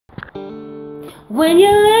When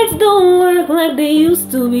your legs don't work like they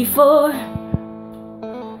used to before,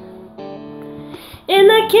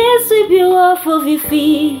 and I can't sweep you off of your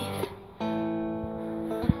feet.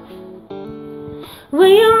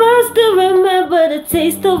 When you must still remember the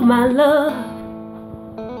taste of my love,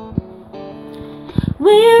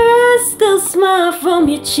 when your eyes still smile from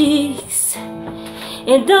your cheeks,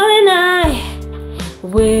 and darling, I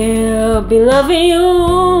will be loving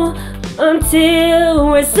you until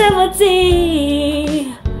we're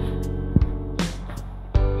 70.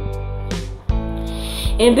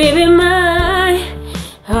 And baby, my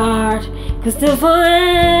heart could still fall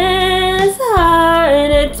as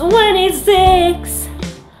hard at 26.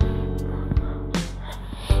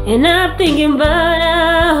 And I'm thinking about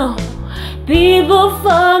how people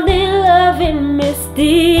fall in love in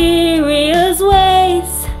mysterious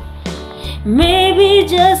ways. Maybe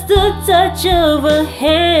just a touch of a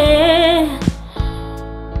hand.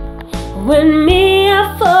 When me,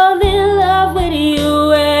 I fall in love with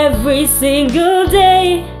you every single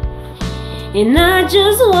day. And I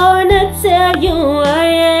just wanna tell you who I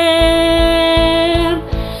am.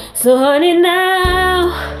 So honey,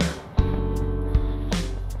 now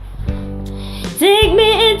take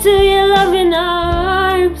me into your loving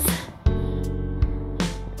arms.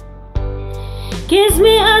 Kiss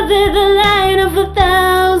me under the light of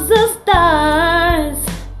 1,000 stars.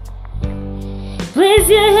 Place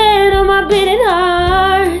your hand on my beating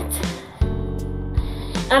heart.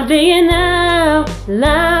 I'm thinking out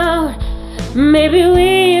loud, maybe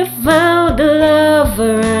we found the love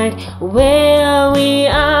right where we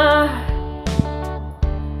are.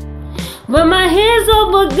 But my hair's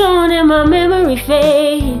all but gone and my memory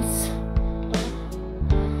fades,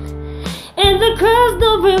 and the crowds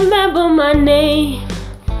don't remember my name.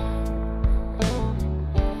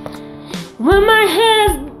 When my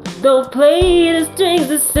hands don't play the strings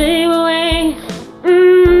the same way,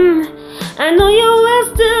 I know you will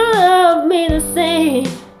still love me the same.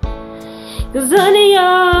 'Cause honey,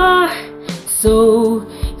 your soul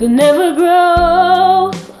could never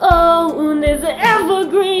grow old as an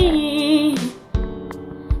evergreen.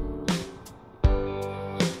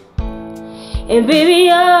 And baby,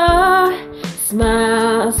 your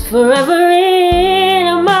smile's forever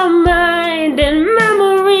in my mind and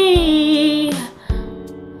memory.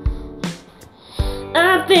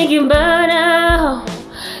 I'm thinking about how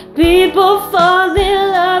people fall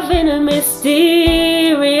in love in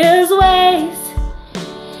mysterious ways.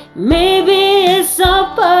 Maybe it's all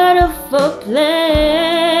part of a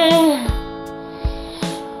plan.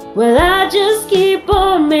 Well, I just keep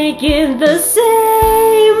on making the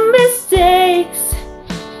same mistakes,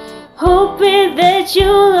 hoping that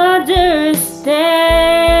you'll understand.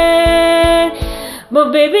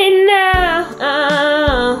 But baby, now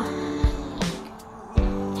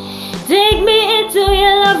take me into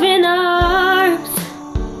your loving arms.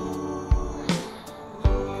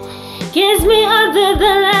 Kiss me under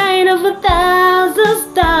the light of 1,000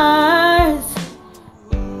 stars.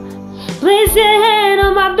 Place your hand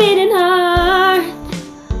on my beating heart.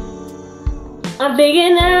 I'm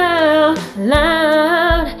thinking out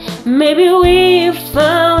loud, maybe we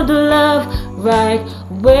found love right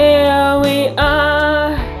where we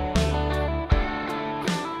are.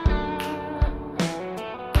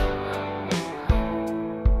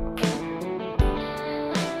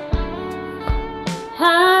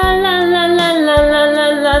 Ah, la la la la la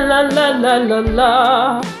la la la la la la.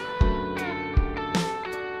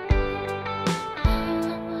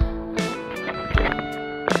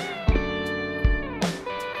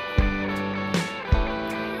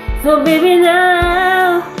 So baby,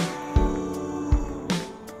 now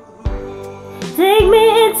take me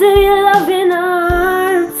into your loving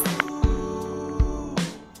arms.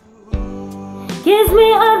 Kiss me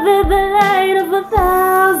under the light of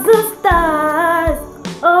 1,000 stars.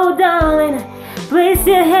 Oh darling, place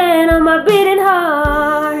your hand on my beating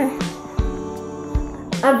heart.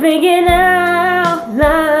 I'm thinking out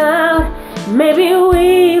loud, maybe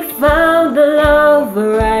we found the love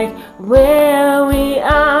right where we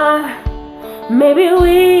are. Maybe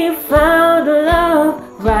we found the love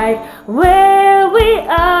right where we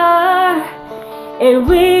are. And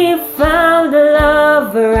we found the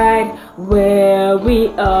love right where we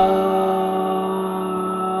are.